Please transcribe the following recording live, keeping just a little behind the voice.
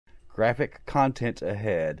Graphic content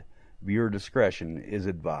ahead. Viewer discretion is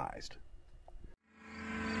advised.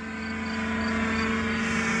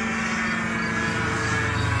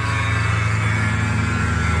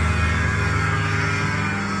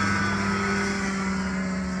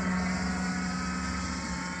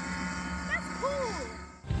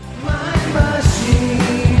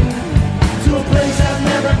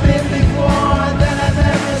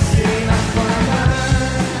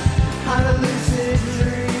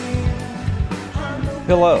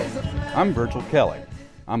 Hello, I'm Virgil Kelly.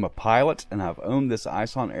 I'm a pilot and I've owned this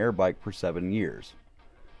Ison Airbike for 7 years.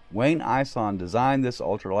 Wayne Ison designed this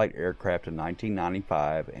ultralight aircraft in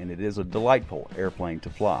 1995 and it is a delightful airplane to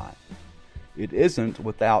fly. It isn't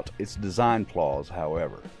without its design flaws,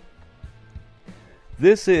 however.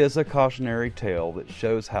 This is a cautionary tale that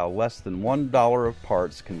shows how less than $1 of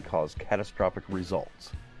parts can cause catastrophic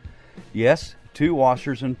results. Yes, 2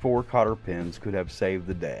 washers and 4 cotter pins could have saved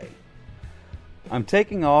the day. I'm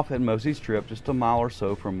taking off at Mosey Strip just a mile or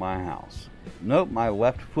so from my house. Note my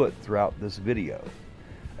left foot throughout this video.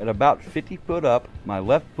 At about 50 foot up, my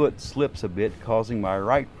left foot slips a bit, causing my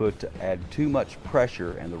right foot to add too much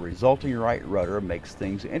pressure, and the resulting right rudder makes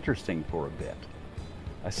things interesting for a bit.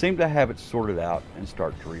 I seem to have it sorted out and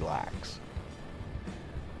start to relax.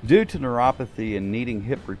 Due to neuropathy and needing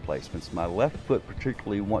hip replacements, my left foot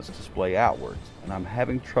particularly wants to splay outwards, and I'm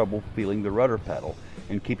having trouble feeling the rudder pedal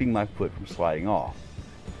and keeping my foot from sliding off.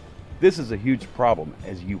 This is a huge problem,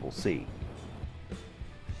 as you will see.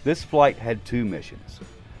 This flight had 2 missions.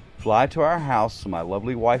 Fly to our house so my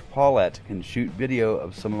lovely wife Paulette can shoot video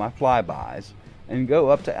of some of my flybys, and go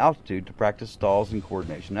up to altitude to practice stalls and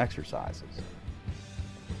coordination exercises.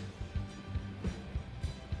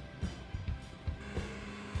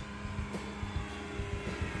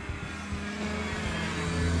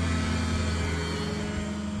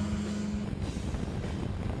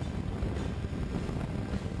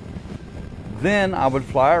 Then I would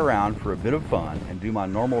fly around for a bit of fun and do my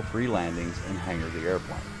normal 3 landings and hangar the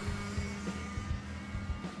airplane.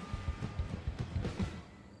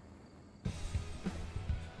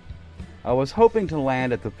 I was hoping to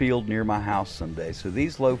land at the field near my house someday, so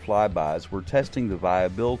these low flybys were testing the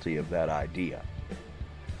viability of that idea.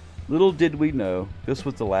 Little did we know, this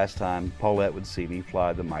was the last time Paulette would see me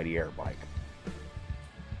fly the Mighty Airbike.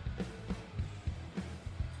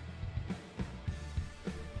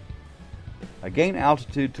 I gain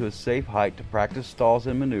altitude to a safe height to practice stalls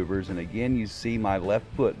and maneuvers, and again you see my left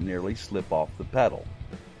foot nearly slip off the pedal.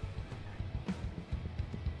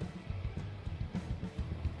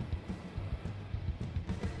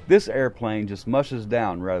 This airplane just mushes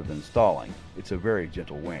down rather than stalling. It's a very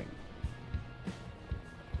gentle wing.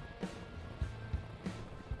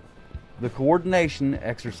 The coordination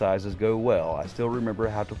exercises go well. I still remember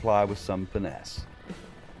how to fly with some finesse.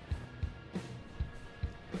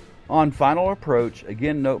 On final approach,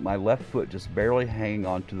 again note my left foot just barely hanging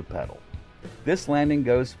onto the pedal. This landing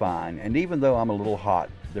goes fine, and even though I'm a little hot,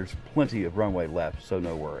 there's plenty of runway left, so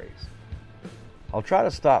no worries. I'll try to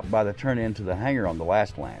stop by the turn-in to the hangar on the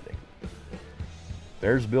last landing.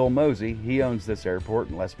 There's Bill Mosey. He owns this airport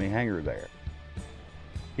and lets me hangar there.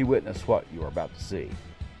 He witnessed what you are about to see.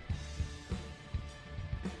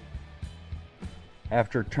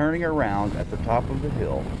 After turning around at the top of the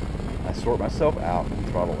hill, I sort myself out and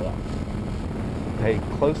throttle up. Pay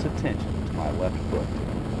close attention to my left foot.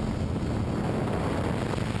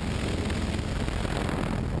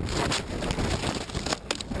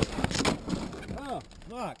 Oh,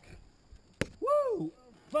 fuck. Woo!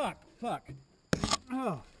 Fuck, fuck.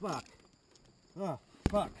 Oh, fuck. Oh,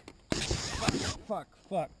 fuck. Fuck,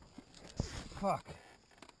 fuck. Fuck.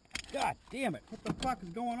 God damn it. What the fuck is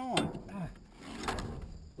going on?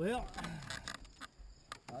 Well,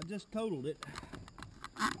 I just totaled it.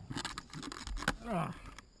 Oh,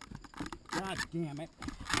 God damn it.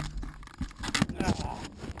 Oh,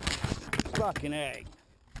 fucking A.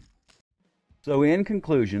 So in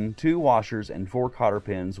conclusion, 2 washers and 4 cotter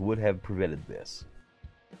pins would have prevented this.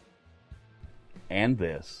 And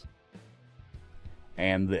this.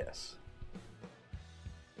 And this.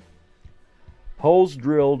 Holes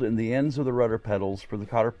drilled in the ends of the rudder pedals for the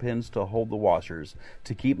cotter pins to hold the washers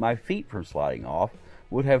to keep my feet from sliding off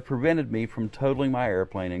would have prevented me from totaling my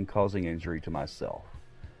airplane and causing injury to myself.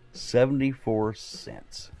 74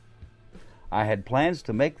 cents. I had plans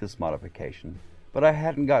to make this modification, but I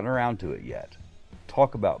hadn't gotten around to it yet.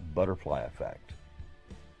 Talk about butterfly effect.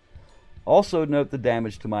 Also note the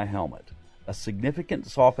damage to my helmet. A significant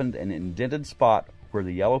softened and indented spot where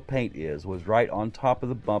the yellow paint is was right on top of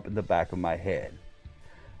the bump in the back of my head.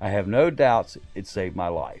 I have no doubts it saved my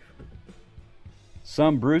life.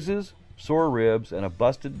 Some bruises, sore ribs, and a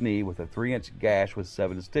busted knee with a 3-inch gash with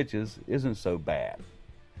 7 stitches isn't so bad.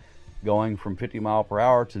 Going from 50 miles per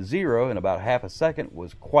hour to 0 in about half a second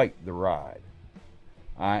was quite the ride.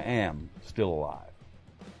 I am still alive.